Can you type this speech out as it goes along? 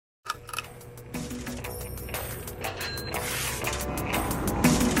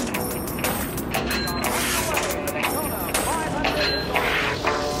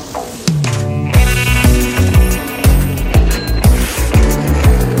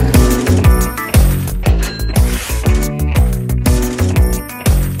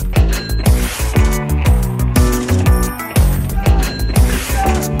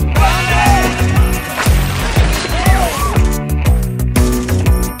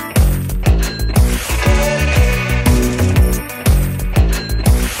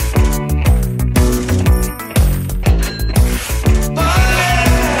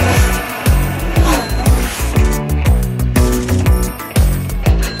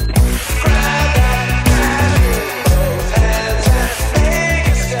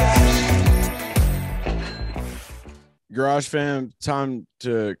Garage fam, time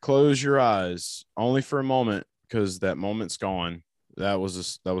to close your eyes only for a moment because that moment's gone. That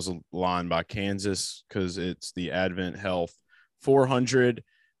was a line by Kansas because it's the AdventHealth 400.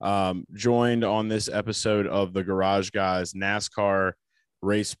 Joined on this episode of the Garage Guys NASCAR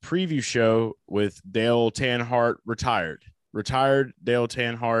race preview show with Dale Tanhart, retired Dale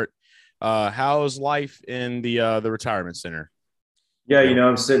Tanhart. How's life in the retirement center? Yeah,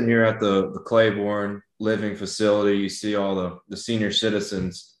 I'm sitting here at the Claiborne living facility. You see all the senior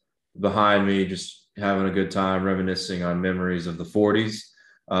citizens behind me just having a good time, reminiscing on memories of the 40s.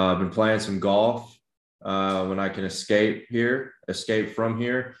 I've been playing some golf when I can escape from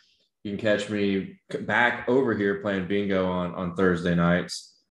here. You can catch me back over here playing bingo on Thursday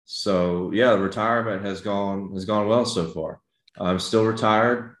nights. So yeah, the retirement has gone well so far. I'm still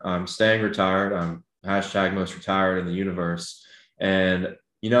retired. I'm staying retired. I'm hashtag most retired in the universe. And,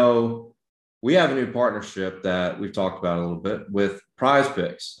 we have a new partnership that we've talked about a little bit with Prize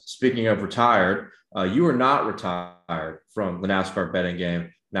Picks. Speaking of retired, you are not retired from the NASCAR betting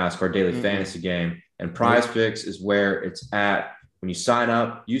game, NASCAR daily fantasy game. And Prize Picks is where it's at. When you sign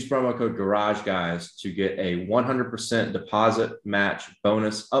up, use promo code GarageGuys to get a 100% deposit match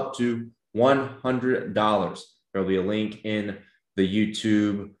bonus up to $100. There will be a link in the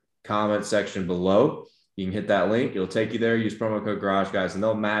YouTube comment section below. You can hit that link. It'll take you there. Use promo code GarageGuys, and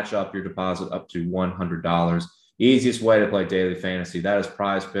they'll match up your deposit up to $100. Easiest way to play daily fantasy. That is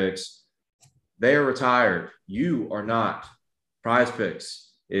Prize Picks. They are retired. You are not. Prize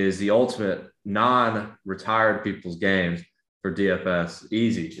Picks is the ultimate non-retired people's game for DFS.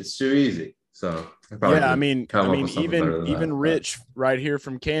 Easy. It's too easy. So yeah, even Rich right here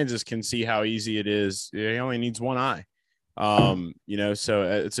from Kansas can see how easy it is. He only needs one eye. So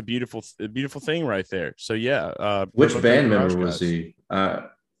it's a beautiful thing right there. So yeah. Which band member was he?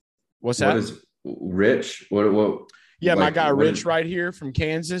 What's that? What is Rich? What? Yeah, my guy Rich right here from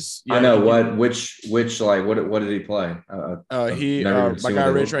Kansas. Yeah, I know which what did he play? My guy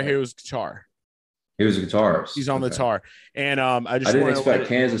Rich right here was guitar. He was a guitarist. He's on the guitar. And I didn't expect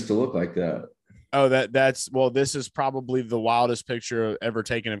Kansas to look like that. Oh, this is probably the wildest picture ever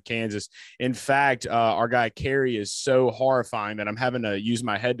taken of Kansas. In fact, our guy Kerry is so horrifying that I'm having to use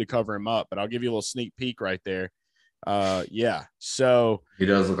my head to cover him up, but I'll give you a little sneak peek right there. Yeah. So he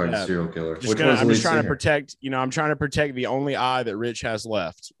does look like a serial killer. I'm just trying to protect, I'm trying to protect the only eye that Rich has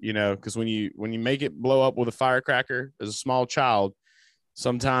left, because when you make it blow up with a firecracker as a small child,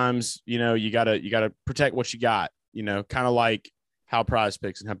 sometimes, you gotta protect what you got, kind of like how Prize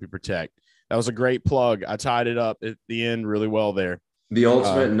Picks and help you protect. That was a great plug. I tied it up at the end really well there. The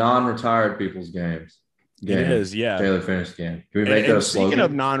ultimate non-retired people's game. It is, yeah. Daily fantasy game. Can we make that a slogan? Speaking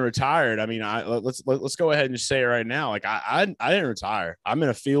of non-retired, I mean, let's go ahead and just say it right now. Like I didn't retire. I'm in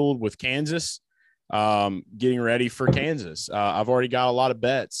a field with Kansas, getting ready for Kansas. I've already got a lot of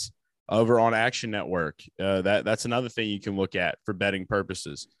bets over on Action Network. That's another thing you can look at for betting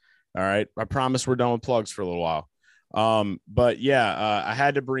purposes. All right. I promise we're done with plugs for a little while. But yeah, I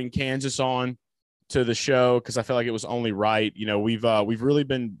had to bring Kansas on to the show because I felt like it was only right. We've really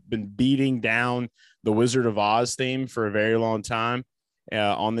been beating down the Wizard of Oz theme for a very long time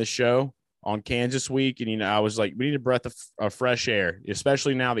on this show on Kansas week. And, I was like, we need a breath of fresh air,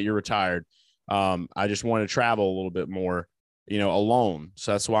 especially now that you're retired. I just want to travel a little bit more, alone.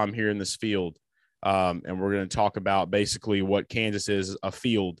 So that's why I'm here in this field. And we're going to talk about basically what Kansas is, a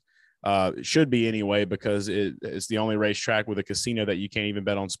field. It should be anyway, because it's the only racetrack with a casino that you can't even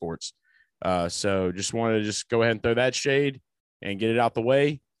bet on sports. So just wanted to go ahead and throw that shade and get it out the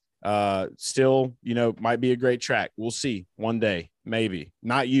way. Still, might be a great track. We'll see one day, maybe.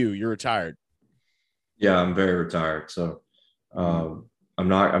 Not you're retired. Yeah, I'm very retired. So I'm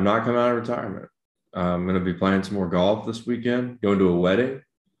not coming out of retirement. I'm going to be playing some more golf this weekend, going to a wedding.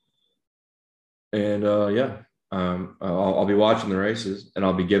 And I'll be watching the races and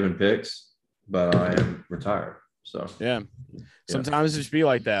I'll be giving picks, but I am retired. So yeah, sometimes it just be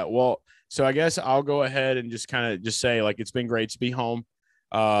like that. Well, so I guess I'll go ahead and just kind of just say, like, it's been great to be home,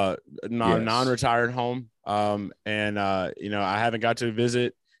 non-retired home. I haven't got to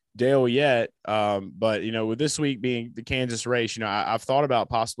visit Dale yet. But with this week being the Kansas race, I've thought about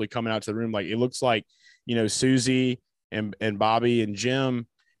possibly coming out to the room. Like, it looks like, Susie and Bobby and Jim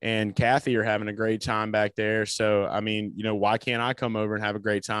and Kathy are having a great time back there. So, I mean, why can't I come over and have a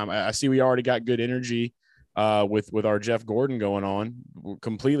great time? I see we already got good energy with our Jeff Gordon going on,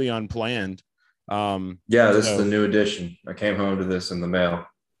 completely unplanned. This is the new edition. I came home to this in the mail.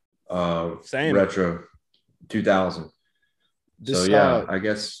 Same. Retro 2000. I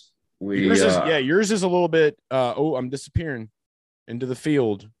guess yours is a little bit, I'm disappearing into the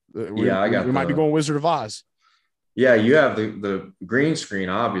field. We might be going Wizard of Oz. Yeah, you have the green screen,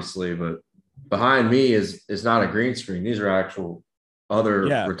 obviously, but behind me is not a green screen. These are actual other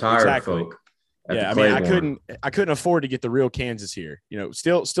Yeah, retired exactly. folk at the Yeah, I mean, Claiborne. I couldn't afford to get the real Kansas here.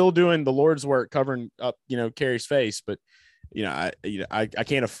 Still doing the Lord's work, covering up, Kerry's face, but I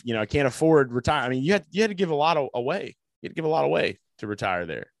can't, I can't afford retire. I mean, you had to give a lot away. You had to give a lot away to retire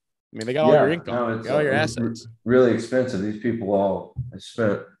there. I mean, they got all your Yeah, income, no, it's got all your assets. really expensive. These people all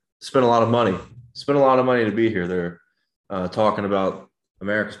spent a lot of money. Spent a lot of money to be here. They're talking about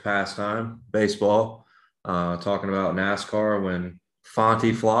America's pastime, baseball. Talking about NASCAR when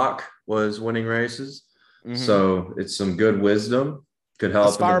Fonty Flock was winning races. Mm-hmm. So it's some good wisdom. Could That's help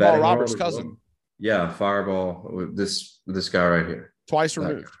in the Fireball betting Roberts' world as cousin, well. Yeah, Fireball with this guy right here. twice That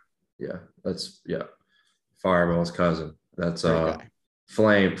removed. yeah, that's Fireball's cousin. That's Great guy.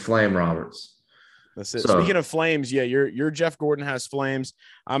 Flame Roberts. That's it. Speaking So of flames, yeah, your Jeff Gordon has flames.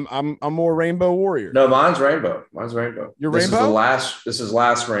 I'm more Rainbow Warrior. no, mine's rainbow. Mine's rainbow. Your This is rainbow?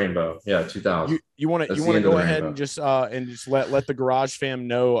 last rainbow. Yeah, 2000. You want That's the to end of go the ahead rainbow. and just let the garage fam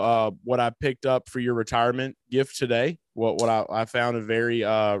know what I picked up for your retirement gift today. What I found a very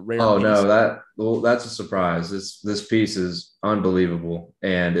rare Oh piece. no, that's a surprise. This piece is unbelievable,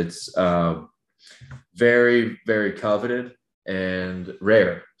 and it's very very coveted and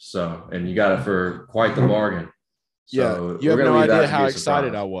rare. So, and you got it for quite the bargain. Yeah, So you we're have gonna no leave that idea to be how a excited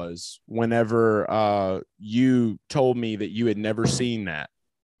surprise. I was whenever you told me that you had never seen that.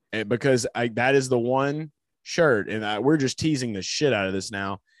 Because that is the one shirt, and we're just teasing the shit out of this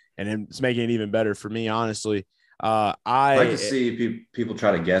now, and it's making it even better for me, honestly. I like to see people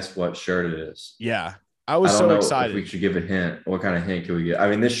try to guess what shirt it is. Yeah, I I was don't so know if we excited. should give a hint. What kind of hint can we get? I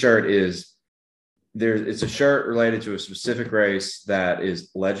mean, this shirt is there. It's a shirt related to a specific race that is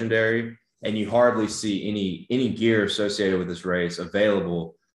legendary, and you hardly see any gear associated with this race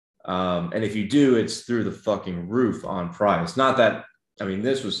available. And if you do, it's through the fucking roof on price. Not that I mean,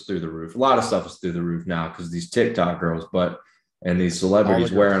 this was through the roof. A lot of stuff is through the roof now because these TikTok girls, and these All the celebrities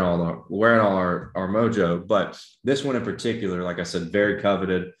girls. wearing all our mojo. But this one in particular, like I said, very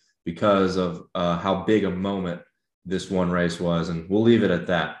coveted because of how big a moment this one race was, and we'll leave it at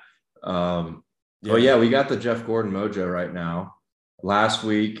that. But Yeah, yeah, we got the Jeff Gordon mojo right now. Last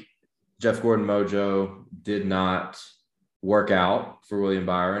week, Jeff Gordon mojo did not work out for William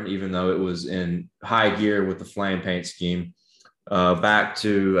Byron, even though it was in high gear with the flame paint scheme. I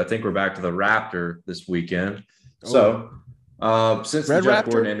think we're back to the Raptor this weekend. oh, So since the Red Jeff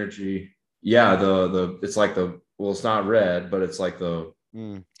Raptor. Gordon energy, yeah, it's like it's not red, but it's like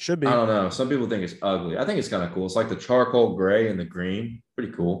Should I be. don't know. Some people think it's ugly. I think it's kind of cool. It's like the charcoal gray and the green.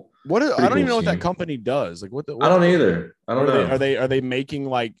 Pretty cool. I Pretty don't cool even know what that scheme. company does. Like I don't either. I don't what are they? know. Are they making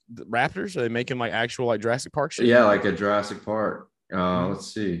like Raptors? Are they making like actual like Jurassic Park shit? Yeah, like a Jurassic Park. Mhm.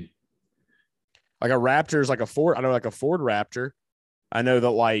 Let's see. Like a Raptor is like a Ford. I know like a Ford Raptor. I know that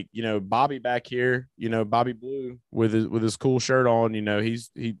like, Bobby back here, Bobby Blue with his cool shirt on, he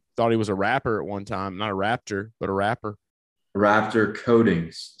thought he was a rapper at one time, not a raptor, but a rapper. Raptor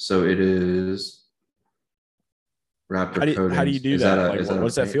coatings. So it is Raptor How do you coatings. do that? Like Is that what a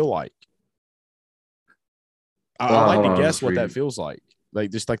does that paint? feel like? I Well, like hold to on. guess Let's what read that it. feels like.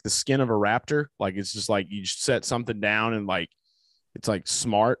 Like just like the skin of a raptor. Like it's just like you just set something down and like it's like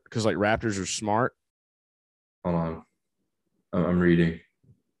smart because like raptors are smart. Hold on. I'm reading. I'm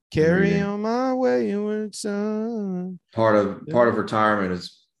Carry reading. on my wayward son. Part of retirement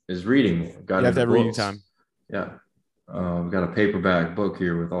is reading more. You Got have to into have reading time. books. Yeah. We've got a paperback book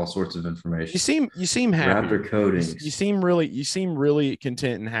here with all sorts of information. You seem Raptor happier. You coatings. seem really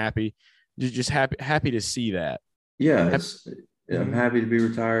content and happy. Just happy to see that. Yeah, Have, I'm mhm. happy to be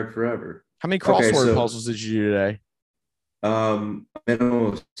retired forever. How many Okay, crossword so puzzles did you do today? minimum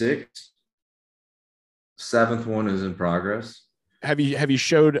of six. Seventh one is in progress. Have you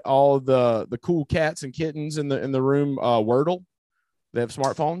showed all the cool cats and kittens in the room Wordle? They have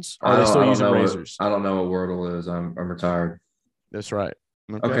smartphones. Or are they still I don't using know razors? what Wordle is. I'm retired. That's right.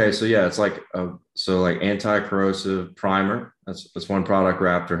 Okay. Okay, so yeah, it's like like anti-corrosive primer. That's one product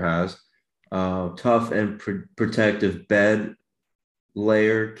Raptor has. Tough and protective bed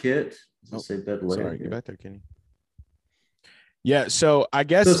layer kit. Does it Oh, say bed layer sorry. Get here? back there, Kenny. Yeah. So I So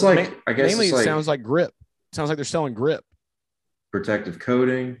guess it's like I guess mainly it's it like sounds like grip. It sounds like they're selling grip. protective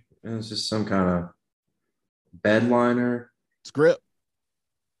coating. And it's just some kind of bed liner. It's grip.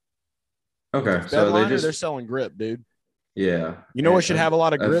 If Okay, it's so they bedliner, they're just selling grip, dude. yeah. You know what should And have a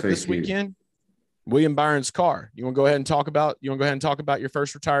lot of grip this FAQ weekend? William Byron's car. You want to go ahead and talk about? You want to go ahead and talk about your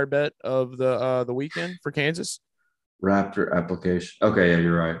first retired bet of the weekend for Kansas? Raptor application. Okay, yeah,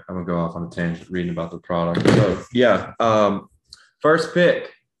 you're right. I'm gonna go off on a tangent reading about the product. So yeah, first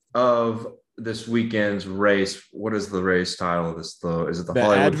pick of this weekend's race. What is the race title of this? Is it the The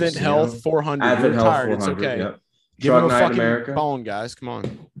Hollywood AdventHealth Casino? 400. You're AdventHealth retired. It's 400. okay. Yep. Give him Truck a Night in fucking America. phone, guys. Come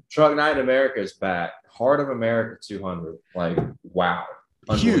on. Truck Night in America is back. Heart of America 200. Like, wow.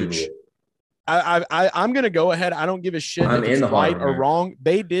 Huge. I'm going to go ahead. I don't give a shit if it's right or wrong.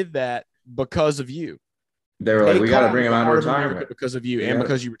 They did that because of you. They were like, we got to bring him out of retirement because of you and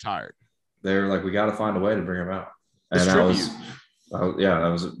because you retired. They were like, we got to find a way to bring him out. And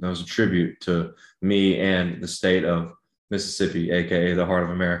that was a tribute to me and the state of Mississippi, aka the heart of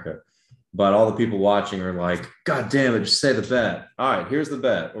America. But all the people watching are like, God damn it, just say the bet. All right, here's the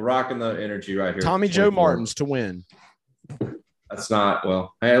bet. We're rocking the energy right here. Tommy Joe Martins to win. That's not,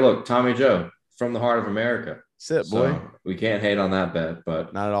 well, hey, look, Tommy Joe from the heart of America. That's it, boy. So we can't hate on that bet,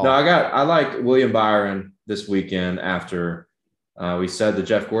 but not at all. No, I like William Byron this weekend after we said the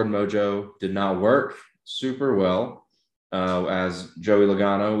Jeff Gordon mojo did not work super well as Joey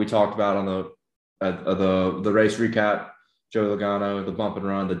Logano. We talked about on the race recap, Joey Logano, the bump and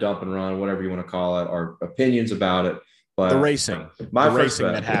run, the dump and run, whatever you want to call it, our opinions about it. But the racing,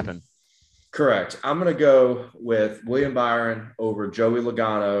 that happened. Correct. I'm going to go with William Byron over Joey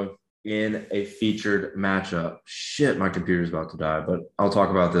Logano in a featured matchup. Shit, my computer's about to die, but I'll talk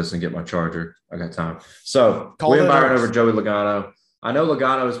about this and get my charger. I got time. So William Byron over Joey Logano. I know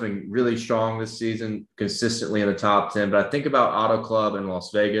Logano has been really strong this season, consistently in the top 10, but I think about Auto Club in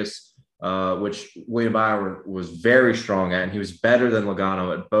Las Vegas, which William Byron was very strong at, and he was better than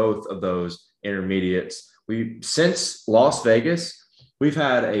Logano at both of those intermediates. Since Las Vegas, we've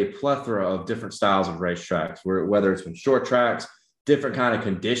had a plethora of different styles of racetracks, whether it's been short tracks, different kind of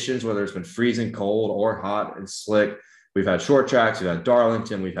conditions, whether it's been freezing cold or hot and slick. We've had short tracks, we've had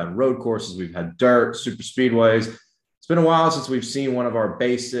Darlington, we've had road courses, we've had dirt, super speedways. It's been a while since we've seen one of our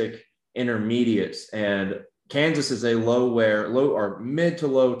basic intermediates, and Kansas is a low or mid to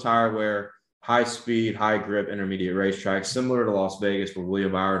low tire wear, high speed, high grip intermediate racetrack, similar to Las Vegas, where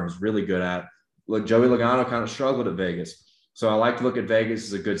William Byron was really good at. Joey Logano kind of struggled at Vegas. So I like to look at Vegas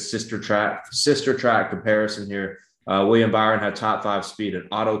as a good sister track comparison here. William Byron had top 5 speed at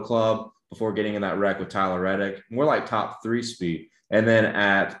Auto Club before getting in that wreck with Tyler Reddick. More like top 3 speed. And then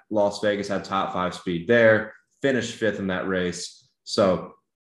at Las Vegas had top 5 speed there, finished 5th in that race. So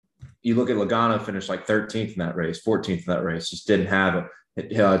you look at Logano, finished like 13th in that race, 14th in that race, just didn't have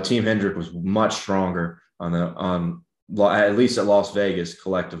it. Team Hendrick was much stronger at least at Las Vegas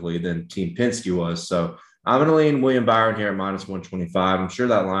collectively than Team Penske was. So I'm going to lean William Byron here at minus 125. I'm sure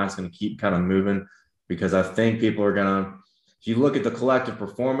that line's going to keep kind of moving because I think people are going to, if you look at the collective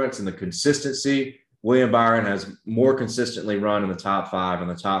performance and the consistency, William Byron has more consistently run in the top 5 and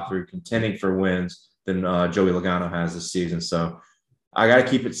the top 3 contending for wins than Joey Logano has this season. So I got to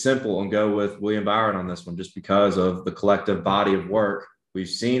keep it simple and go with William Byron on this one just because of the collective body of work we've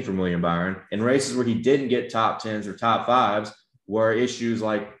seen from William Byron. In races where he didn't get top 10s or top 5s were issues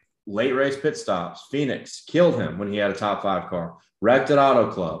like late race pit stops. Phoenix killed him when he had a top 5 car. Wrecked at Auto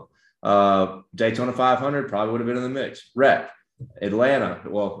Club. Daytona 500 probably would have been in the mix. Wrecked. Atlanta.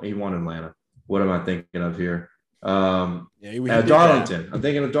 Well, he won Atlanta. What am I thinking of here? Darlington. I'm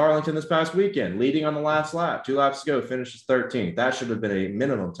thinking of Darlington this past weekend, leading on the last lap. 2 laps to go, finishes 13th. That should have been a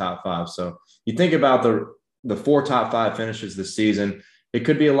minimum top 5. So you think about the 4 top 5 finishes this season. It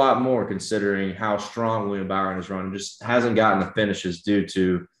could be a lot more considering how strong William Byron is running. Just hasn't gotten the finishes due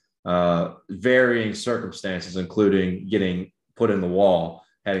to varying circumstances, including getting put in the wall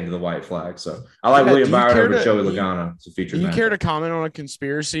heading to the white flag. So I like William Byron over Joey Logano as a featured matchup. Do you care to comment on a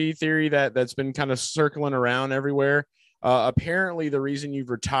conspiracy theory that's been kind of circling around everywhere? Apparently the reason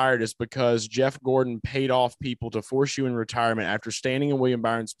you've retired is because Jeff Gordon paid off people to force you in retirement after standing in William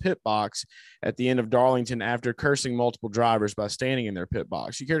Byron's pit box at the end of Darlington after cursing multiple drivers by standing in their pit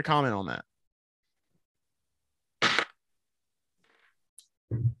box. You care to comment on that?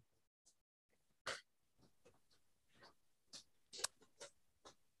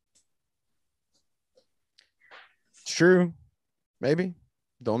 It's true. Maybe.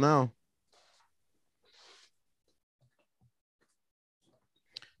 Don't know.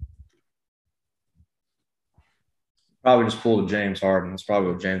 Probably just pulled a James Harden. That's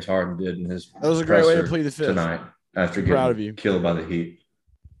probably what James Harden did in his. That was a great way to plead the 5th tonight after getting killed by the Heat.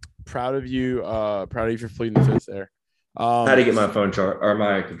 Proud of you. Proud of you for pleading the 5th there. I had to get my phone charge or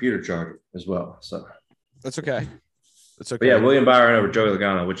my computer charged as well. So that's okay. That's okay. But yeah, William Byron over Joey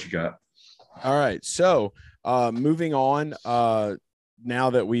Logano. What you got? All right. So moving on. Now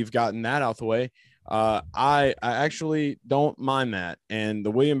that we've gotten that out the way. I actually don't mind that. And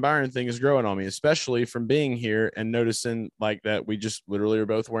the William Byron thing is growing on me, especially from being here and noticing like that we just literally are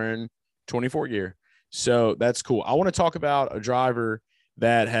both wearing 24 gear. So that's cool. I want to talk about a driver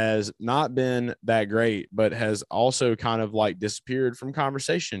that has not been that great, but has also kind of like disappeared from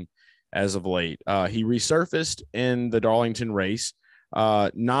conversation as of late. He resurfaced in the Darlington race,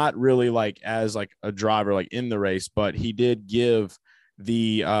 not really like as like a driver like in the race, but he did give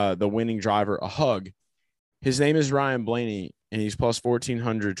the winning driver a hug. His name is Ryan Blaney, and he's plus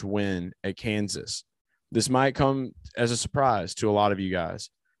 1,400 to win at Kansas. This might come as a surprise to a lot of you guys.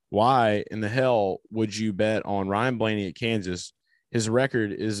 Why in the hell would you bet on Ryan Blaney at Kansas? His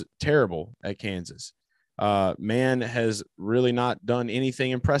record is terrible at Kansas. Man has really not done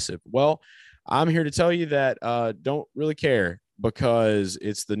anything impressive. Well, I'm here to tell you that don't really care, because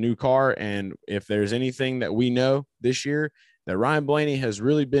it's the new car. And if there's anything that we know this year, that Ryan Blaney has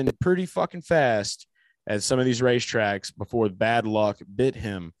really been pretty fucking fast at some of these racetracks before bad luck bit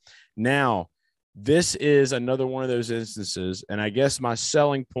him. Now, this is another one of those instances, and I guess my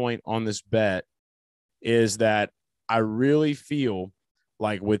selling point on this bet is that I really feel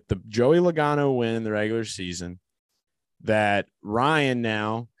like with the Joey Logano win in the regular season, that Ryan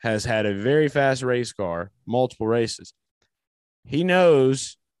now has had a very fast race car, multiple races. He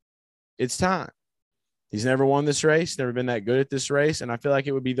knows it's time. He's never won this race, never been that good at this race, and I feel like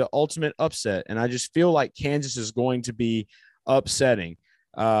it would be the ultimate upset. And I just feel like Kansas is going to be upsetting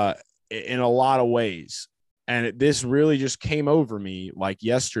in a lot of ways. And this really just came over me like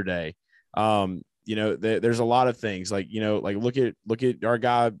yesterday. There's a lot of things like, like look at our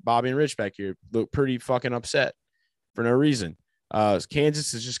guy, Bobby and Rich back here, look pretty fucking upset for no reason.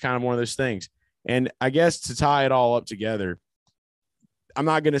 Kansas is just kind of one of those things. And I guess to tie it all up together, I'm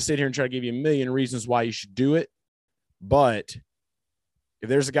not going to sit here and try to give you a million reasons why you should do it. But if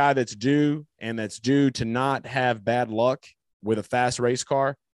there's a guy that's due to not have bad luck with a fast race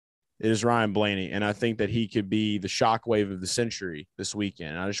car, it is Ryan Blaney. And I think that he could be the shockwave of the century this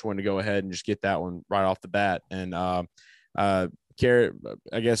weekend. I just wanted to go ahead and just get that one right off the bat. And Garrett,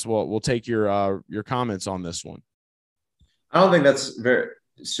 I guess we'll take your comments on this one. I don't think that's very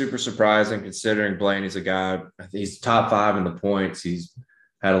super surprising, considering Blaney's a guy. He's top 5 in the points. He's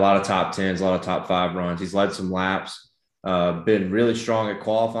had a lot of top 10s, a lot of top 5 runs. He's led some laps, been really strong at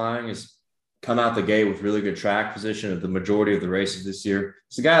qualifying. He's come out the gate with really good track position at the majority of the races this year.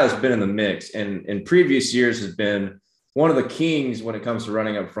 It's a guy that's been in the mix, and in previous years has been one of the kings when it comes to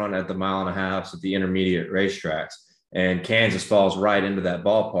running up front at the 1.5 miles at the intermediate racetracks. And Kansas falls right into that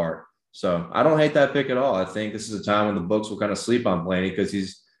ballpark. So I don't hate that pick at all. I think this is a time when the books will kind of sleep on Blaney, because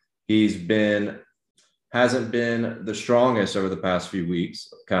hasn't been the strongest over the past few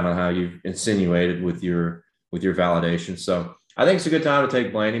weeks, kind of how you've insinuated with your validation. So I think it's a good time to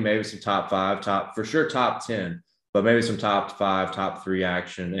take Blaney, maybe some top 5, for sure top 10, but maybe some top 5, top 3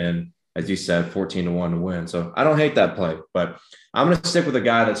 action. And as you said, 14-1 to win. So I don't hate that play, but I'm going to stick with a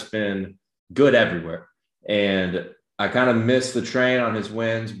guy that's been good everywhere. And I kind of missed the train on his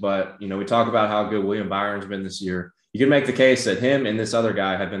wins, but, we talk about how good William Byron's been this year. You can make the case that him and this other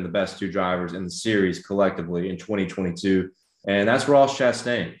guy have been the best 2 drivers in the series collectively in 2022. And that's Ross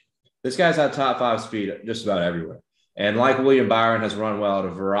Chastain. This guy's had top 5 speed just about everywhere. And like William Byron has run well at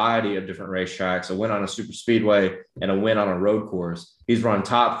a variety of different racetracks, a win on a super speedway and a win on a road course. He's run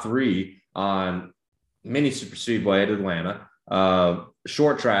top 3 on mini super speedway at Atlanta.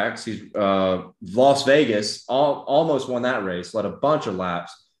 Short tracks, he's Las Vegas, almost won that race, led a bunch of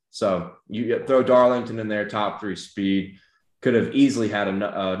laps. So you throw Darlington in there, top 3 speed, could have easily had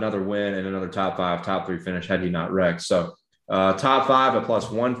another win and another top 5, top 3 finish had he not wrecked. So top 5 at plus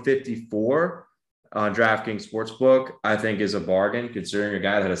 154 on DraftKings Sportsbook, I think is a bargain, considering a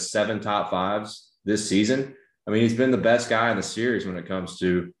guy that has 7 top 5s this season. I mean, he's been the best guy in the series when it comes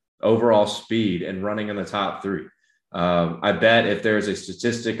to overall speed and running in the top 3. I bet if there's a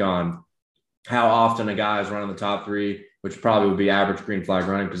statistic on how often a guy is running the top 3, which probably would be average green flag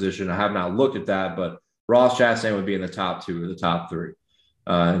running position, I have not looked at that, but Ross Chastain would be in the top 2 or the top 3,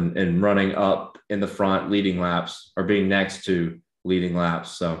 and running up in the front, leading laps, or being next to leading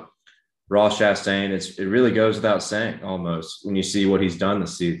laps. So Ross Chastain, it really goes without saying almost when you see what he's done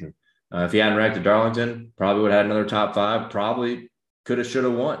this season. If he hadn't wrecked at Darlington, probably would have had another top 5, probably could have, should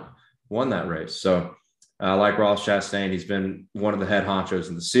have won that race. So like Ross Chastain, he's been one of the head honchos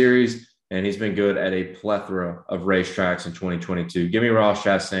in the series, and he's been good at a plethora of racetracks in 2022. Give me Ross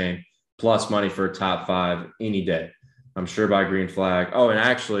Chastain plus money for a top 5 any day. I'm sure by green flag. Oh, and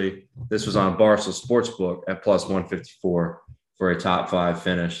actually, this was on Barstool Sportsbook at plus 154 for a top 5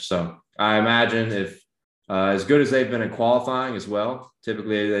 finish. So I imagine if as good as they've been in qualifying as well,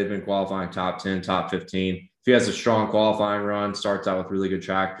 typically they've been qualifying top 10, top 15. If he has a strong qualifying run, starts out with really good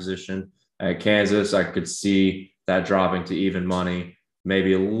track position at Kansas, I could see that dropping to even money,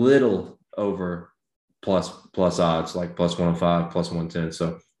 maybe a little over plus odds, like plus 105, plus 110.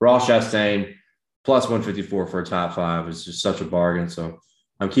 So Ross Chastain plus 154 for a top 5 is just such a bargain. So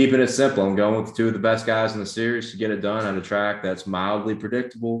I'm keeping it simple. I'm going with 2 of the best guys in the series to get it done on a track that's mildly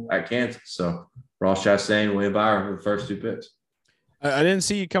predictable at Kansas. So Ross Chastain, William Byron for the first 2 picks. I didn't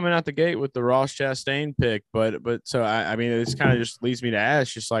see you coming out the gate with the Ross Chastain pick, but so I mean, it's kind of just leads me to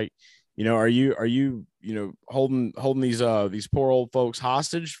ask, just like, are you holding these poor old folks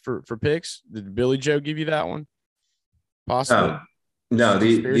hostage for picks? Did Billy Joe give you that one? Possibly. No,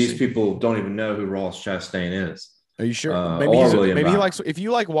 these people don't even know who Ross Chastain is. Are you sure? Maybe he likes. If you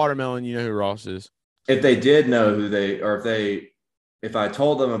like watermelon, you know who Ross is. If they did know who if I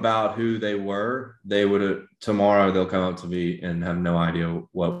told them about who they were, they would have tomorrow. They'll come up to me and have no idea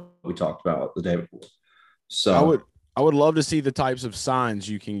what we talked about the day before. So I would love to see the types of signs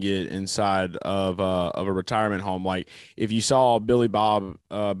you can get inside of a retirement home. Like if you saw Billy Bob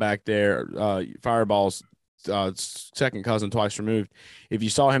back there, Fireball's second cousin twice removed. If you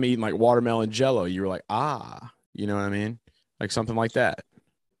saw him eating like watermelon jello, you were like, you know what I mean? Like something like that.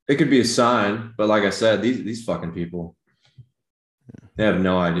 It could be a sign, but like I said, these fucking people, they have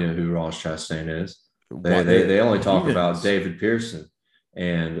no idea who Ross Chastain is. They only talk about David Pearson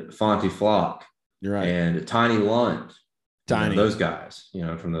and Fonty Flock. You're right. And Tiny Lund. Those guys,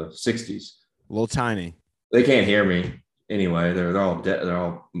 from the 60s. A little tiny. They can't hear me anyway. They're all dead. They're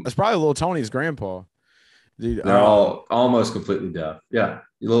all. That's probably little Tony's grandpa. Dude, they're all almost completely deaf. Yeah.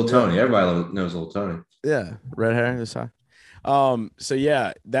 Little Tony. Everybody knows little Tony. Yeah. Red hair this side. So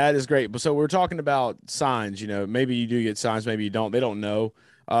yeah, that is great. But so we're talking about signs, maybe you do get signs, maybe you don't. They don't know.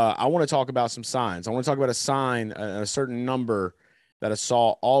 I want to talk about some signs. I want to talk about a sign, a certain number that I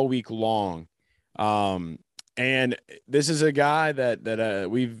saw all week long. And this is a guy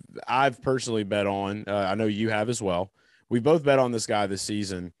that I've personally bet on. I know you have as well. We both bet on this guy this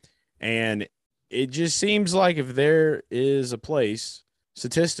season, and it just seems like if there is a place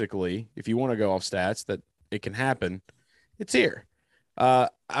statistically, if you want to go off stats, that it can happen, it's here.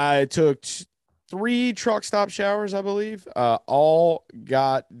 I took 3 truck stop showers, I believe. All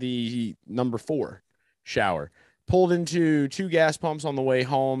got the number 4 shower. Pulled into 2 gas pumps on the way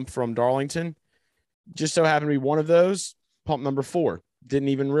home from Darlington. Just so happened to be one of those, pump number 4. Didn't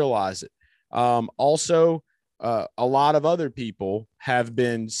even realize it. Also, a lot of other people have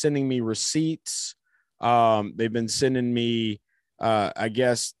been sending me receipts. They've been sending me,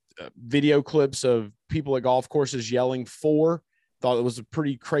 video clips of people at golf courses yelling 4. Thought it was a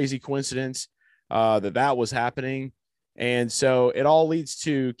pretty crazy coincidence that was happening. And so it all leads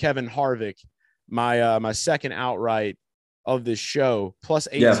to Kevin Harvick, my second outright of this show, plus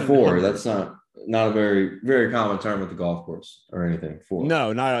 18. Yeah, 4. That's not a very, very common term at the golf course or anything. 4.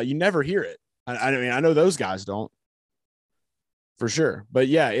 No, you never hear it. I mean, I know those guys don't, for sure. But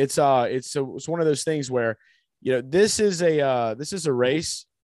yeah, it's one of those things where, this is a race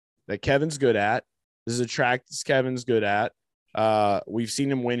that Kevin's good at. This is a track that Kevin's good at. We've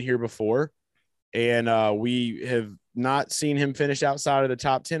seen him win here before, and we have not seen him finish outside of the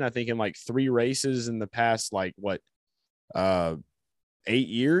top 10. I think in like 3 races in the past, 8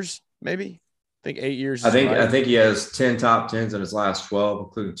 years, maybe. I think 8 years. I think he has 10 top 10s in his last 12,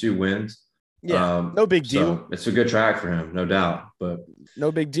 including 2 wins. Yeah, no big deal. So it's a good track for him, no doubt. But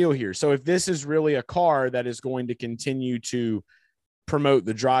no big deal here. So if this is really a car that is going to continue to promote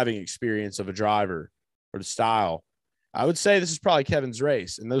the driving experience of a driver or the style, I would say this is probably Kevin's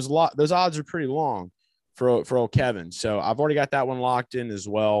race. And those odds are pretty long for old Kevin. So I've already got that one locked in as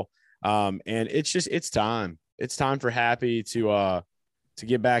well. And it's time. It's time for Happy to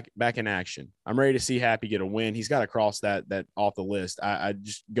get back in action. I'm ready to see Happy get a win. He's got to cross that off the list. I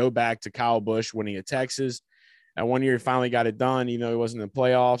just go back to Kyle Busch winning at Texas. And one year he finally got it done, even though he wasn't in the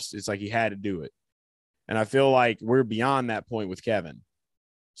playoffs. It's like he had to do it. And I feel like we're beyond that point with Kevin.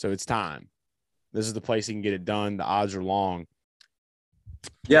 So it's time. This is the place he can get it done. The odds are long.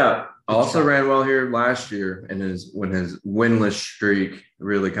 Yeah, also ran well here last year, and when his winless streak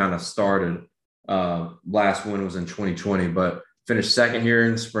really kind of started. Last win was in 2020, but finished second here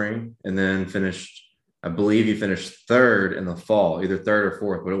in the spring, and then I believe he finished 3rd in the fall, either 3rd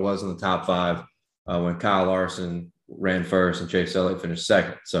or 4th, but it was in the top 5 when Kyle Larson ran first and Chase Elliott finished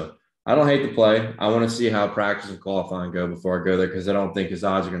 2nd. So I don't hate the play. I want to see how practice and qualifying go before I go there, because I don't think his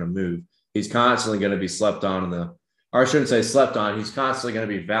odds are going to move. He's constantly going to be slept on or I shouldn't say slept on. He's constantly going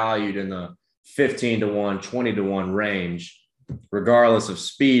to be valued in the 15 to 1, 20 to 1 range, regardless of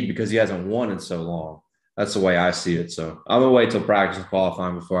speed, because he hasn't won in so long. That's the way I see it. So I'm going to wait till practice and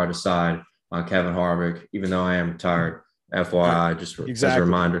qualifying before I decide on Kevin Harvick, even though I am retired, FYI, just as a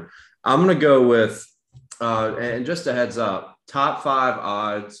reminder. I'm going to go with, and just a heads up, top 5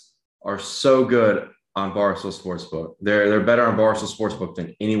 odds are so good on Barstool Sportsbook. They're better on Barstool Sportsbook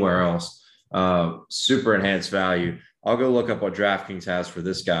than anywhere else. Super enhanced value. I'll go look up what DraftKings has for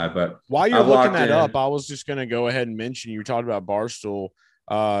this guy. But while you're I've looking locked that in. up, I was just going to go ahead and mention, you were talking about Barstool,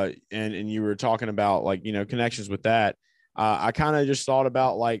 and you were talking about, like, connections with that. I kind of just thought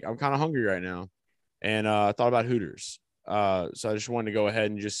about, like, I'm kind of hungry right now, and I thought about Hooters. So I just wanted to go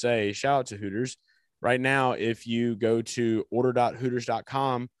ahead and just say shout out to Hooters. Right now, if you go to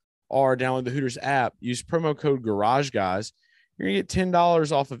order.hooters.com or download the Hooters app, use promo code GarageGuys, you're going to get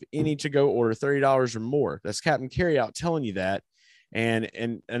 $10 off of any to-go order, $30 or more. That's Captain Carryout telling you that. And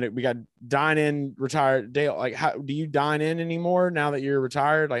we got dine in retired. Dale, like, how do you dine in anymore now that you're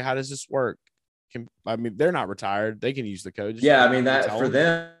retired? Like, how does this work? They're not retired. They can use the code. Yeah, I mean, that for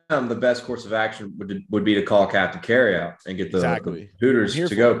them, the best course of action would be to call Captain Carryout and get the Hooters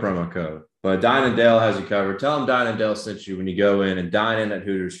to go promo code. But Dine and Dale has you covered. Tell them Dine and Dale sent you when you go in and dine in at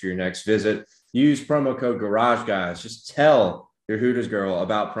Hooters for your next visit. Use promo code Garage Guys. Just tell your Hooters girl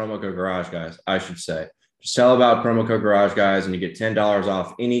about promo code Garage Guys, I should say. Just tell about promo code Garage Guys, and you get $10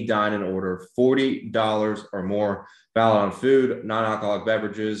 off any dine-in order, $40 or more, valid on food, non-alcoholic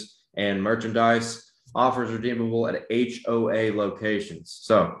beverages, and merchandise. Offers redeemable at HOA locations.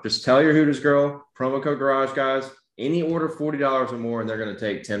 So just tell your Hooters girl, promo code Garage Guys, any order $40 or more, and they're going to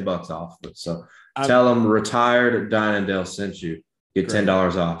take $10 off of it. So tell them retired Dine and Dale sent you. Get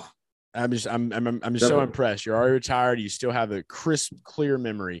 $10 off. I'm just so impressed. You're already retired. You still have a crisp, clear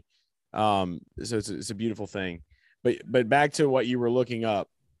memory. So it's a beautiful thing. But back to what you were looking up.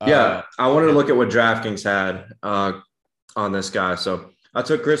 I wanted to look at what DraftKings had on this guy. So I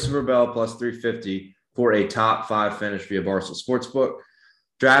took Christopher Bell plus 350 for a top 5 finish via Barstool Sportsbook.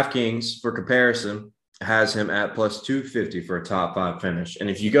 DraftKings, for comparison, has him at plus 250 for a top 5 finish. And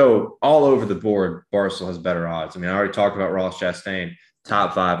if you go all over the board, Barstool has better odds. I mean, I already talked about Ross Chastain,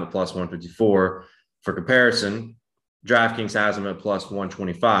 top 5 at plus 154. For comparison, DraftKings has him at plus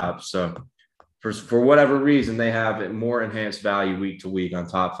 125. So for whatever reason, they have more enhanced value week to week on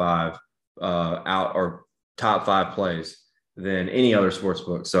top 5 top 5 plays than any other sports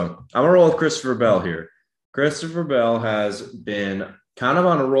book. So I'm going to roll with Christopher Bell here. Christopher Bell has been kind of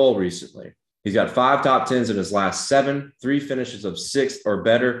on a roll recently. He's got 5 top 10s in his last 7, 3 finishes of 6th or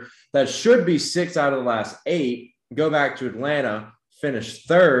better. That should be 6 out of the last 8. Go back to Atlanta, finished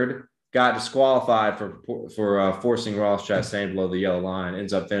 3rd, got disqualified for forcing Ross Chastain below the yellow line,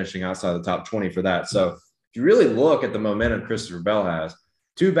 ends up finishing outside the top 20 for that. So if you really look at the momentum Christopher Bell has,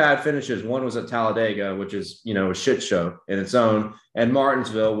 2 bad finishes. One was at Talladega, which is, a shit show in its own, and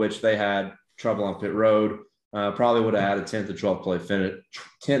Martinsville, which they had trouble on pit road. Probably would have had a 10th to 12th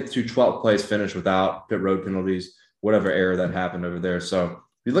place finish without pit road penalties, whatever error that happened over there. So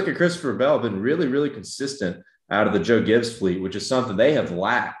if you look at Christopher Bell, been really, really consistent out of the Joe Gibbs fleet, which is something they have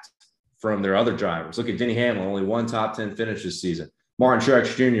lacked from their other drivers. Look at Denny Hamlin, only 1 top 10 finish this season. Martin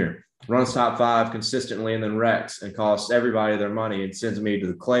Truex Jr. runs top 5 consistently and then wrecks and costs everybody their money and sends me to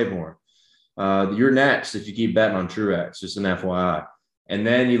the Claiborne. You're next if you keep betting on Truex, just an FYI. And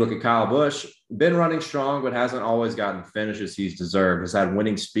then you look at Kyle Busch, been running strong, but hasn't always gotten finishes he's deserved. Has had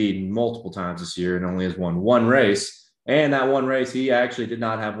winning speed multiple times this year and only has won 1 race. And that 1 race, he actually did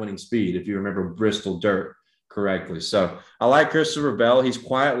not have winning speed, if you remember Bristol Dirt correctly. So I like Christopher Bell. He's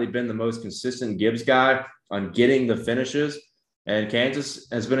quietly been the most consistent Gibbs guy on getting the finishes. And Kansas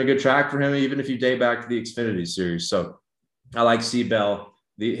has been a good track for him, even if you date back to the Xfinity Series. So I like C. Bell.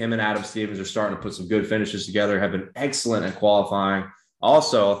 Him and Adam Stevens are starting to put some good finishes together, have been excellent at qualifying.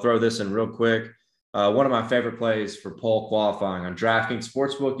 Also, I'll throw this in real quick. One of my favorite plays for pole qualifying on DraftKings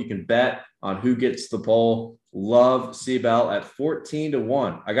Sportsbook. You can bet on who gets the pole. Love C. Bell at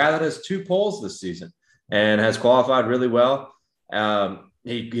 14-1. A guy that has 2 poles this season and has qualified really well.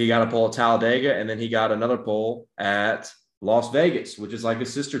 He got a pole at Talladega, and then he got another pole at Las Vegas, which is like a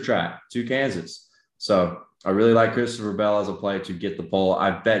sister track to Kansas. So I really like Christopher Bell as a play to get the pole. I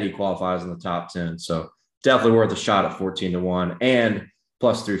bet he qualifies in the top 10. So definitely worth a shot at 14-1 and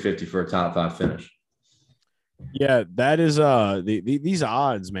plus 350 for a top 5 finish. Yeah, that is these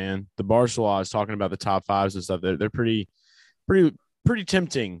odds, man. The Barstool odds, talking about the top 5s and stuff, they're pretty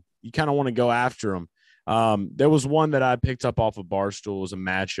tempting. You kind of want to go after them. There was one that I picked up off of Barstool. It was a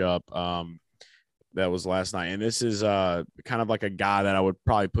matchup that was last night, and this is kind of like a guy that I would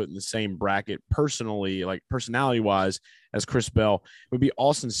probably put in the same bracket personally, like personality wise, as Chris Bell. It would be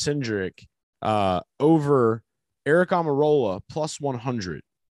Austin Cindric over Eric Almirola plus 100.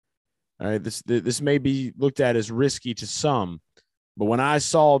 All right, this may be looked at as risky to some, but when I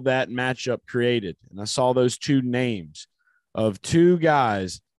saw that matchup created and I saw those 2 names of 2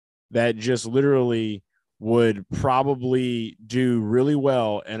 guys that just literally would probably do really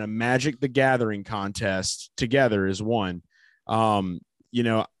well in a Magic the Gathering contest together as one. You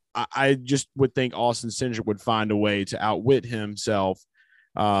know, I just would think Austin Cindric would find a way to outwit himself,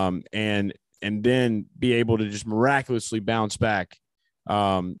 and then be able to just miraculously bounce back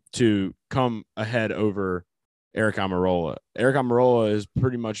to come ahead over Eric Almirola. Eric Almirola has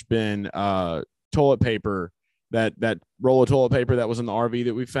pretty much been toilet paper. That roll of toilet paper that was in the RV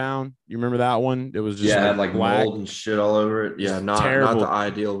that we found. You remember that one? It was just had like black, mold and shit all over it. Yeah, not the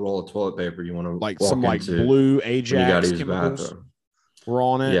ideal roll of toilet paper you want to like walk some like into blue when you got to Ajax use the chemicals bathroom. were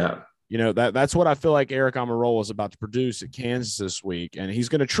on it. Yeah. You know, that's what I feel like Eric Almirola is about to produce at Kansas this week, and he's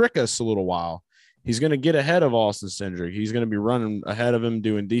going to trick us a little while. He's going to get ahead of Austin Cindric. He's going to be running ahead of him,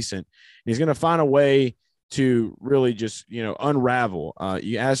 doing decent. And he's going to find a way to really just, you know, unravel.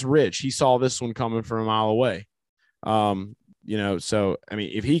 You ask Rich, he saw this one coming from a mile away. You know, so I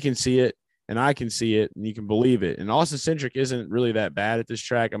mean, if he can see it and I can see it and you can believe it, and Austin Cindric isn't really that bad at this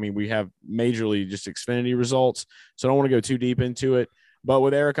track. I mean, we have majorly just Xfinity results, so I don't want to go too deep into it. But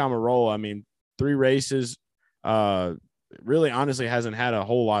with Eric Almirola, I mean, 3 races, really honestly hasn't had a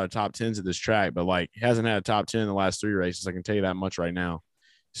whole lot of top 10s at this track, but like he hasn't had a top 10 in the last 3 races. I can tell you that much right now.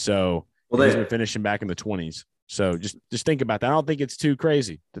 So he's been finishing back in the 20s. So just think about that. I don't think it's too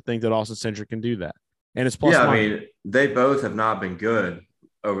crazy to think that Austin Cindric can do that. And it's plus money. I mean, they both have not been good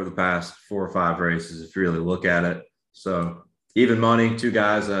over the past 4 or 5 races, if you really look at it. So even money, 2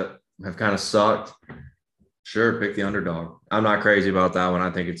 guys that have kind of sucked. Sure, pick the underdog. I'm not crazy about that one. I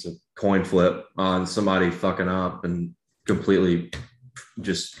think it's a coin flip on somebody fucking up and completely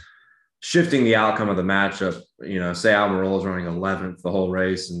just shifting the outcome of the matchup. You know, say Almirola's running 11th the whole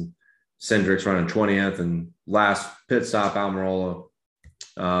race and Cindric's running 20th, and last pit stop Almirola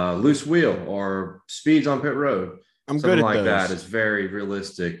loose wheel or speeds on pit road. I'm Something good at like those. that is very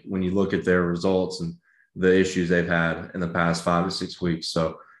realistic when you look at their results and the issues they've had in the past 5 to 6 weeks.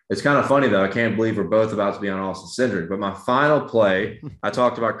 So it's kind of funny, though. I can't believe we're both about to be on Austin Cindric. But my final play, I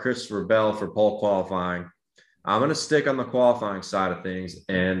talked about Christopher Bell for pole qualifying. I'm going to stick on the qualifying side of things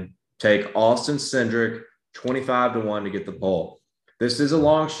and take Austin Cindric 25-1 to get the pole. This is a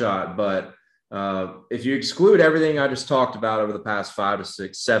long shot, but if you exclude everything I just talked about over the past 5 to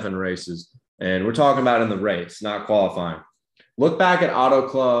 6, 7 races, and we're talking about in the race, not qualifying, look back at Auto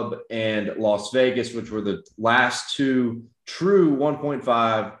Club and Las Vegas, which were the last 2 true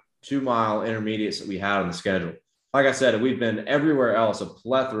 1.5, 2-mile intermediates that we had on the schedule. Like I said, we've been everywhere else, a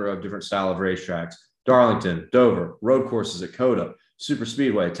plethora of different style of racetracks: Darlington, Dover, road courses at Coda, Super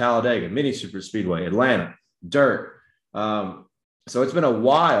Speedway, Talladega, Mini Super Speedway, Atlanta, dirt. So it's been a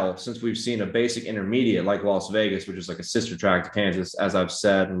while since we've seen a basic intermediate like Las Vegas, which is like a sister track to Kansas, as I've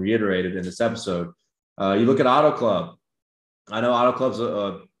said and reiterated in this episode. You look at Auto Club. I know Auto Club's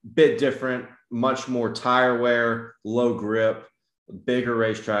a bit different, much more tire wear, low grip, bigger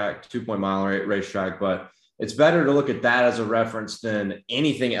racetrack, 2-mile racetrack, but it's better to look at that as a reference than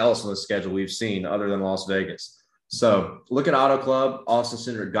anything else on the schedule we've seen other than Las Vegas. So look at Auto Club. Austin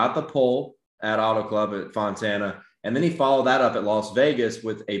Cindric got the pole at Auto Club at Fontana, and then he followed that up at Las Vegas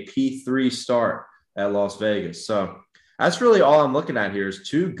with a P3 start at Las Vegas. So that's really all I'm looking at here is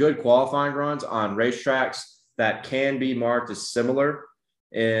 2 good qualifying runs on racetracks that can be marked as similar.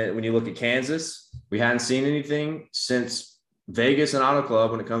 And when you look at Kansas, we hadn't seen anything since Vegas and Auto Club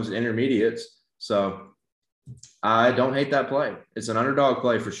when it comes to intermediates. So I don't hate that play. It's an underdog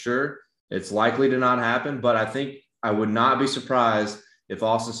play for sure. It's likely to not happen, but I think I would not be surprised if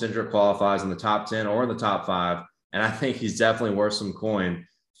Austin Cindric qualifies in the top 10 or in the top 5. And I think he's definitely worth some coin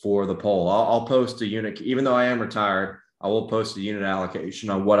for the poll. I'll post a unit, even though I am retired, I will post a unit allocation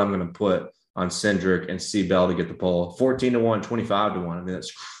on what I'm going to put on Cindric and C. Bell to get the pole. 14-1, 25-1. I mean,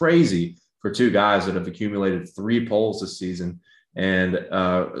 that's crazy for 2 guys that have accumulated 3 poles this season, and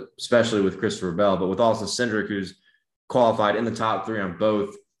especially with Christopher Bell, but with Austin Cindric, who's qualified in the top 3 on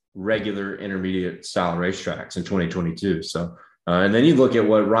both regular intermediate style racetracks in 2022. So, and then you look at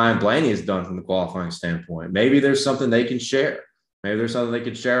what Ryan Blaney has done from the qualifying standpoint. Maybe there's something they can share. Maybe there's something they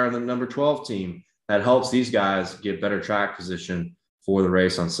can share on the number 12 team that helps these guys get better track position for the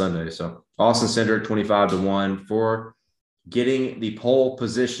race on Sunday. So Austin Cindric 25-1 for getting the pole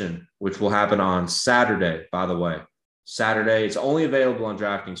position, which will happen on Saturday, by the way. Saturday, it's only available on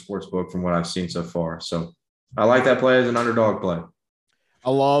DraftKings Sportsbook from what I've seen so far. So I like that play as an underdog play.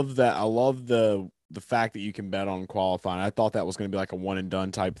 I love that. I love the fact that you can bet on qualifying. I thought that was going to be like a one and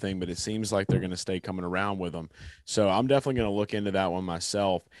done type thing, but it seems like they're going to stay coming around with them. So I'm definitely going to look into that one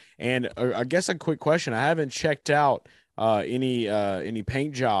myself. And I guess a quick question. I haven't checked out any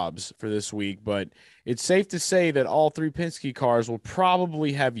paint jobs for this week, but it's safe to say that all 3 Penske cars will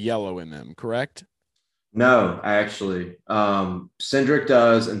probably have yellow in them, correct? No, actually, Cindric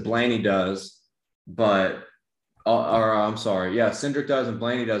does and Blaney does, but or I'm sorry, yeah, Cindric does and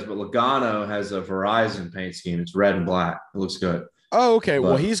Blaney does, but Logano has a Verizon paint scheme. It's red and black. It looks good, Oh, okay.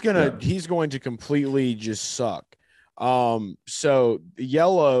 Well, but yeah, he's going to completely just suck. So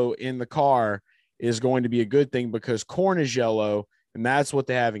yellow in the car is going to be a good thing because corn is yellow, and that's what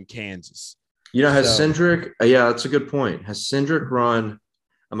they have in Kansas. has So Cindric? Yeah, that's a good point. Has Cindric run?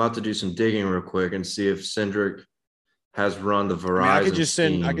 I'm about to do some digging real quick and see if Cindric has run the I mean,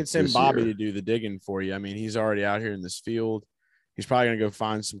 Verizon I scheme could send this Bobby to year. do the digging for you. I mean, he's already out here in this field. He's probably gonna go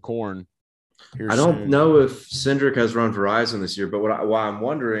find some corn here I don't soon. know if Cindric has run Verizon this year, but why I'm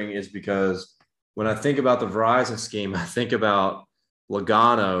wondering is because when I think about the Verizon scheme, I think about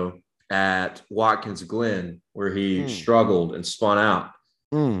Logano at Watkins Glen, where he Mm, struggled and spun out.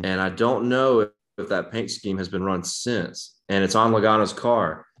 mm. And I don't know if that paint scheme has been run since. And it's on Logano's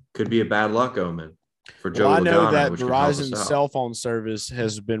car. Could be a bad luck omen for Well, Joey I know Logano, that which could help us Verizon's out. cell phone service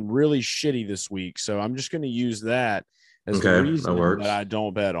has been really shitty this week, so I'm just going to use that as the Okay, that reason that works. I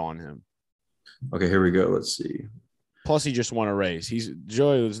don't bet on him. Okay, here we go. Let's see. Plus, he just won a race.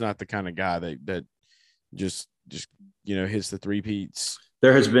 Joey was not the kind of guy that just hits the three peats.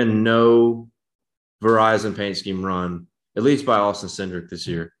 There has been no Verizon paint scheme run, at least by Austin Cindric this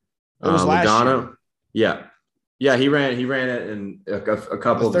year. It was last year, Logano, yeah, yeah, he ran it in a the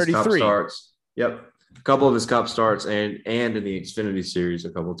couple of his cup 33. starts. Yep, a couple of his cup starts and in the Xfinity series a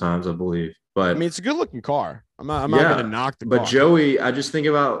couple of times, I believe. I mean, But it's a good looking car. I'm not going to yeah, knock the but car. Joey, I just think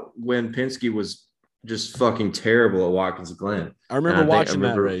about when Penske was just fucking terrible at Watkins Glen, I and remember I watching that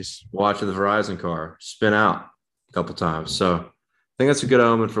remember race. watching the Verizon car spin out a couple times. So I think that's a good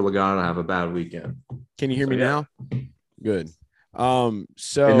omen for Logano to have a bad weekend. Can you hear So me yeah. now? Good. In that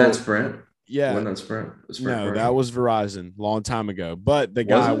So sprint, yeah, win that sprint, the sprint no, car. that was Verizon long time ago. But the Was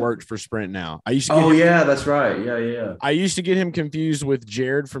guy it? worked for Sprint now. I used to get Oh him. yeah, that's right. Yeah, yeah, I used to get him confused with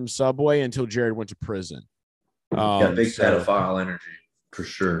Jared from Subway until Jared went to prison. yeah. Big So pedophile energy for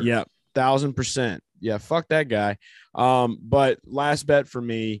sure. yeah, 1,000%. Yeah, fuck that guy. But last bet for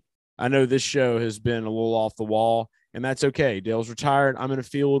me. I know this show has been a little off the wall, and that's okay. Dale's retired. I'm in a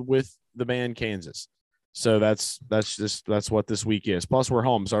field with the band Kansas. So that's what this week is. Plus, we're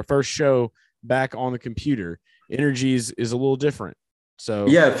home. So our first show back on the computer. Energy is a little different. So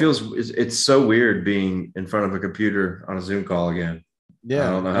Yeah, it's so weird being in front of a computer on a Zoom call again. I yeah,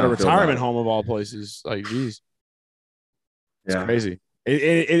 don't know at a how I feel about retirement it. home of all places. Like, geez, it's Yeah. crazy.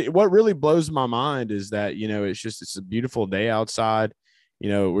 What really blows my mind is that it's a beautiful day outside.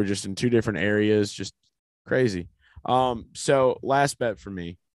 We're just in two different areas, just crazy. So last bet for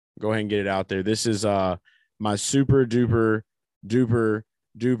me. Go ahead and get it out there. This is my super duper duper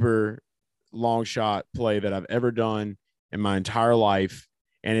duper long shot play that I've ever done in my entire life,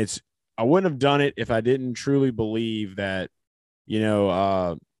 and I wouldn't have done it if I didn't truly believe that you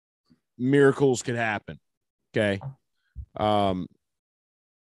know miracles could happen. Okay. Um,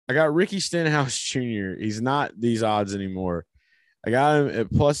 I got Ricky Stenhouse Jr. He's not these odds anymore. I got him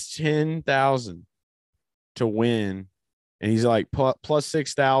at plus 10,000 to win. And he's like plus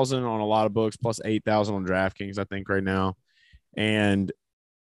 6,000 on a lot of books, plus 8,000 on DraftKings, I think, right now. And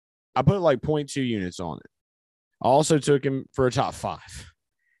I put like 0.2 units on it. I also took him for a top five.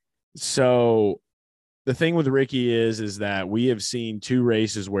 So the thing with Ricky is that we have seen two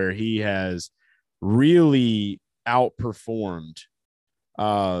races where he has really outperformed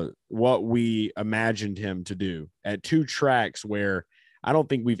what we imagined him to do at two tracks where I don't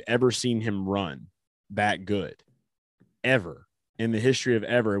think we've ever seen him run that good ever in the history of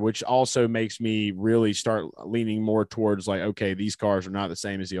ever, which also makes me really start leaning more towards like, okay, these cars are not the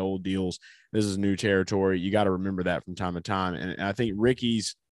same as the old deals. This is new territory. You got to remember that from time to time. And I think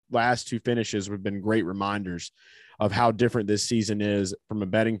Ricky's last two finishes have been great reminders of how different this season is from a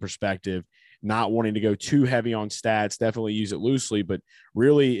betting perspective. Not wanting to go too heavy on stats, definitely use it loosely, but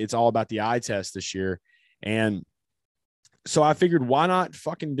really it's all about the eye test this year. And so I figured, why not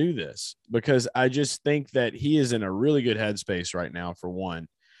fucking do this? Because I just think that he is in a really good headspace right now, for one.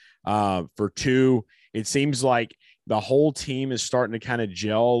 For two, it seems like the whole team is starting to kind of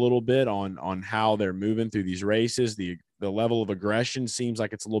gel a little bit on how they're moving through these races. The level of aggression seems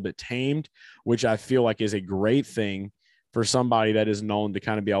like it's a little bit tamed, which I feel like is a great thing for somebody that is known to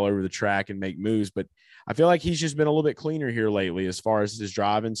kind of be all over the track and make moves. But I feel like he's just been a little bit cleaner here lately as far as his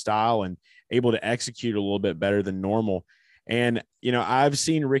driving style and able to execute a little bit better than normal. And, I've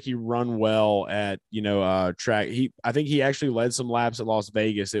seen Ricky run well at, track. I think he actually led some laps at Las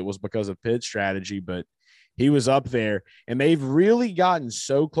Vegas. It was because of pit strategy, but he was up there, and they've really gotten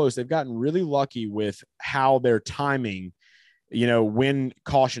so close. They've gotten really lucky with how their timing when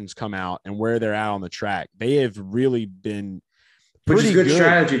cautions come out and where they're at on the track. They have really been Which is pretty good good.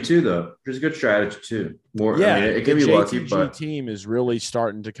 strategy too, though. Which is good strategy too. More, I mean, it The can be lucky, JTG but team is really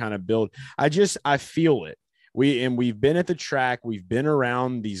starting to kind of build. I feel it. We've been at the track, we've been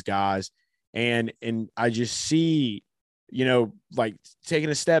around these guys, and I just see, like taking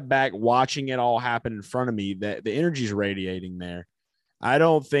a step back, watching it all happen in front of me, that the energy's radiating there. I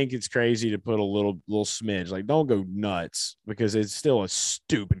don't think it's crazy to put a little smidge. Like, don't go nuts because it's still a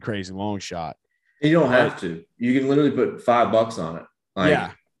stupid, crazy long shot. you don't But have to. You can literally put $5 on it. Like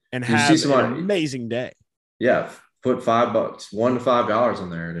yeah, and you see have an somebody, amazing day. yeah, put $5, $1 to $5 on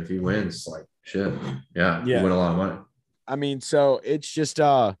there, and if he wins, like shit, yeah, you Yeah. win a lot of money. I mean, so it's just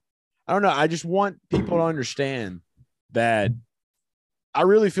I don't know. I just want people to understand that I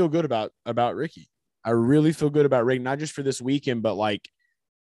really feel good about Ricky. I really feel good about Rick, not just for this weekend, but like,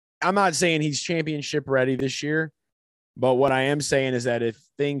 I'm not saying he's championship ready this year, but what I am saying is that if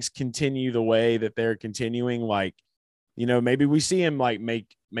things continue the way that they're continuing, like, maybe we see him like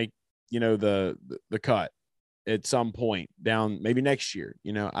make the cut at some point down maybe next year.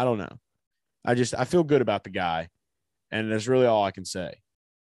 I don't know. I feel good about the guy, and that's really all I can say.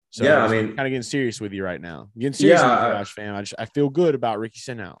 So Yeah, I'm I mean, kind of getting serious with you right now. Getting serious with you, yeah, Garage fam. I feel good about Ricky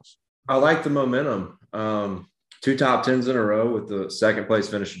Stenhouse. I like the momentum. Two top tens in a row with the second place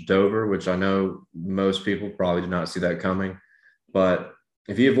finish at Dover, which I know most people probably did not see that coming. But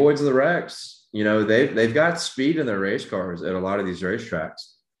if he avoids the wrecks, they've got speed in their race cars at a lot of these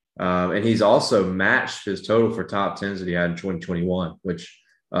racetracks. And he's also matched his total for top tens that he had in 2021, which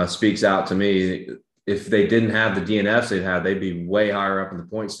speaks out to me. If they didn't have the DNFs they'd be way higher up in the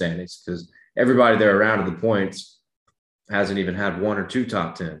point standings because everybody there around at the points hasn't even had one or two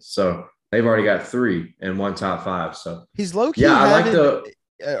top tens. So they've already got three and one top five. So he's low key. yeah, I like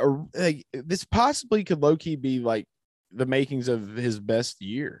like this possibly could low key be like the makings of his best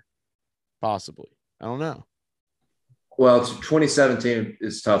year. Possibly. I don't know. Well, 2017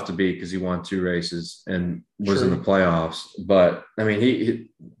 is tough to beat because he won two races and was in the playoffs. But I mean,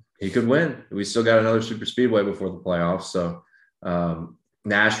 he could win. We still got another super speedway before the playoffs. So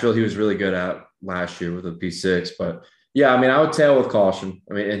Nashville, he was really good at last year with a P6. But yeah, I mean, I would tail with caution.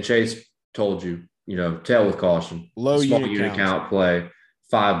 I mean, and Chase told you, tail with caution. Low small unit count play,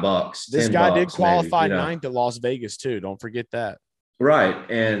 $5. This $10 guy did qualify maybe, ninth at Las Vegas too. Don't forget that. Right.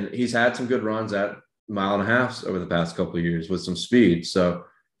 And he's had some good runs at mile and a half over the past couple of years with some speed. So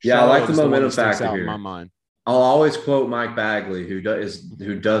yeah, Charlotte I like the momentum factor out here. in my mind. I'll always quote Mike Bagley, who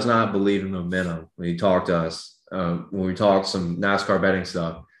does not believe in momentum when he talked to us, when we talked some NASCAR betting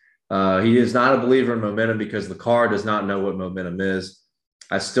stuff. He is not a believer in momentum because the car does not know what momentum is.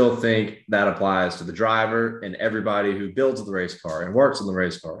 I still think that applies to the driver and everybody who builds the race car and works on the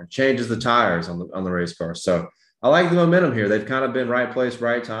race car and changes the tires on the race car. So I like the momentum here. They've kind of been right place,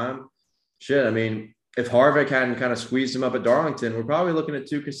 right time. Shit, I mean, if Harvick hadn't kind of squeezed him up at Darlington, we're probably looking at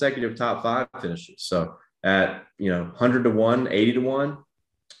two consecutive top five finishes. So at 100 to 1, 80 to 1,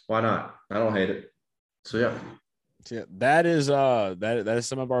 why not? I don't hate it. So yeah, that is that is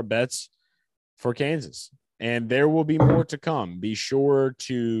some of our bets for Kansas, and there will be more to come. Be sure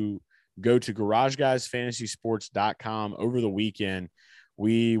to go to GarageGuysFantasySports.com over the weekend.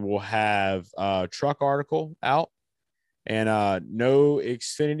 We will have a truck article out and no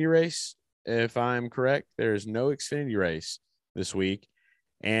Xfinity race. If I'm correct, there is no Xfinity race this week.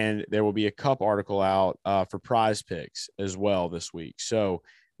 And there will be a cup article out for prize picks as well this week. So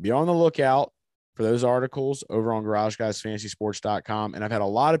be on the lookout for those articles over on GarageGuysFantasySports.com. And I've had a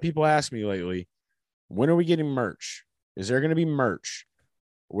lot of people ask me lately, when are we getting merch? Is there going to be merch?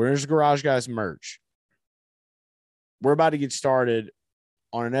 Where's Garage Guys merch? We're about to get started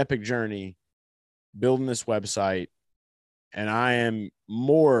on an epic journey building this website. And I am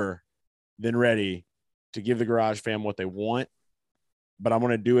more than ready to give the Garage fam what they want. But I'm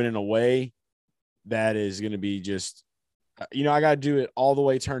going to do it in a way that is going to be just, I got to do it all the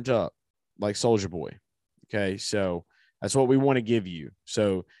way turned up like Soulja Boy. Okay. So that's what we want to give you.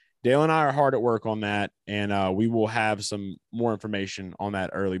 So Dale and I are hard at work on that, and we will have some more information on that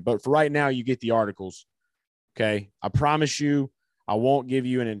early. But for right now, you get the articles. Okay. I promise you, I won't give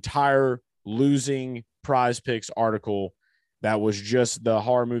you an entire losing prize picks article that was just the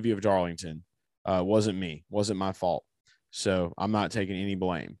horror movie of Darlington. Wasn't me. Wasn't my fault. So I'm not taking any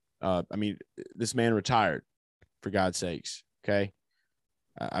blame. I mean, this man retired, for God's sakes. Okay.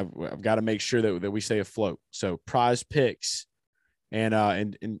 I've got to make sure that we stay afloat. So prize picks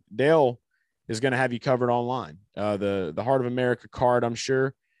and Dale is going to have you covered online. The Heart of America card, I'm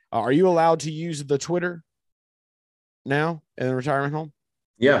sure. Are you allowed to use the Twitter now in the retirement home?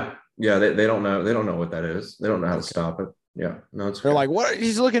 Yeah. They don't know. They don't know what that is. They don't know how to stop it. Yeah, no, it's They're good. like, what?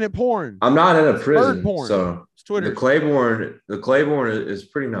 He's looking at porn. I'm not in a Bird prison, porn. so It's Twitter. The Claiborne is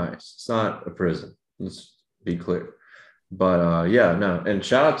pretty nice. It's not a prison. Let's be clear. But yeah, no. And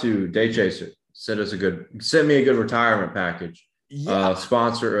shout out to Day Chaser. Sent me a good retirement package. Yeah.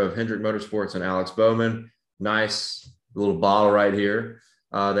 Sponsor of Hendrick Motorsports and Alex Bowman. Nice little bottle right here.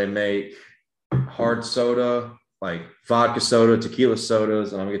 They make hard soda, like vodka soda, tequila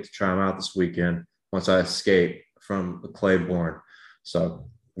sodas, and I'm gonna get to try them out this weekend once I escape from the Claiborne. So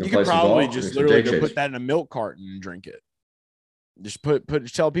you could probably just literally go put that in a milk carton and drink it. Just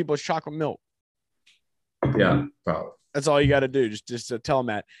tell people it's chocolate milk. Yeah, probably. That's all you got to do. Just to tell them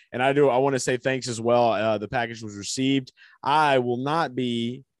that. And I want to say thanks as well. The package was received. I will not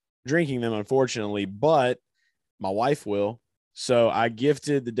be drinking them, unfortunately, but my wife will. So I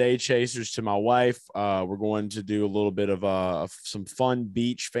gifted the Day Chasers to my wife. We're going to do a little bit of some fun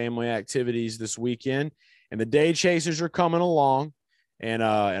beach family activities this weekend, and the Day Chasers are coming along. And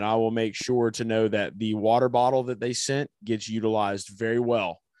I will make sure to know that the water bottle that they sent gets utilized very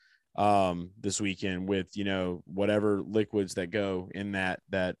well this weekend with, whatever liquids that go in that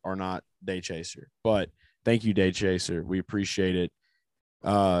are not Day Chaser. But thank you, Day Chaser. We appreciate it.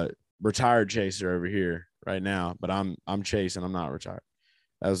 Retired Chaser over here right now, but I'm chasing. I'm not retired.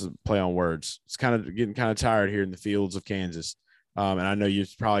 That was a play on words. It's getting kind of tired here in the fields of Kansas. And I know you're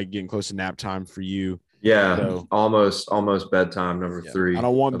probably getting close to nap time for you. Yeah, so, almost bedtime, number 3. I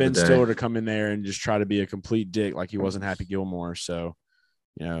don't want Ben Stiller to come in there and just try to be a complete dick like he wasn't Happy Gilmore. So,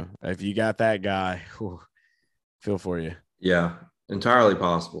 if you got that guy, feel for you. Yeah, entirely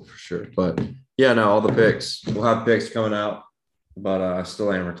possible for sure. But yeah, no, all the picks. We'll have picks coming out, but I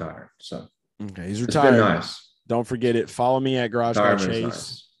still am retired. So okay, he's retired. It's been nice. Don't forget it. Follow me at Garage Guy Chase.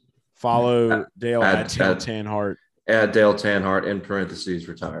 Nice. Follow Dale at Dale Tanhart. At Dale Tanhart in parentheses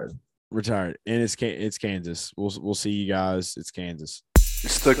retired. Retired, and it's Kansas. We'll see you guys. It's Kansas.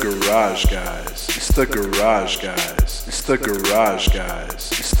 It's the Garage Guys. It's the Garage Guys. It's the Garage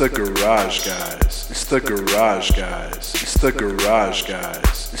Guys. It's the Garage Guys. It's the Garage Guys. It's the Garage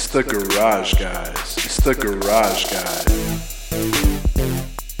Guys. It's the Garage Guys. It's the Garage Guys.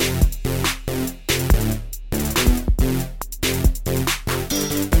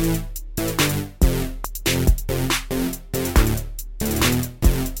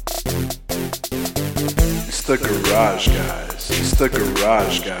 It's the Garage Guys. It's the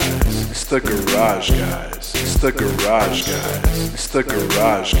Garage Guys. It's the Garage Guys. It's the Garage Guys. It's the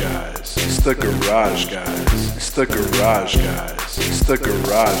Garage Guys. It's the Garage Guys. It's the Garage Guys. It's the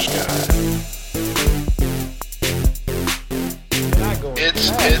Garage Guys.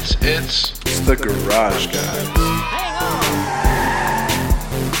 It's the Garage Guys.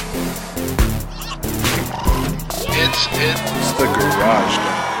 It's the Garage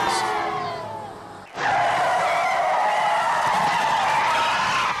Guys.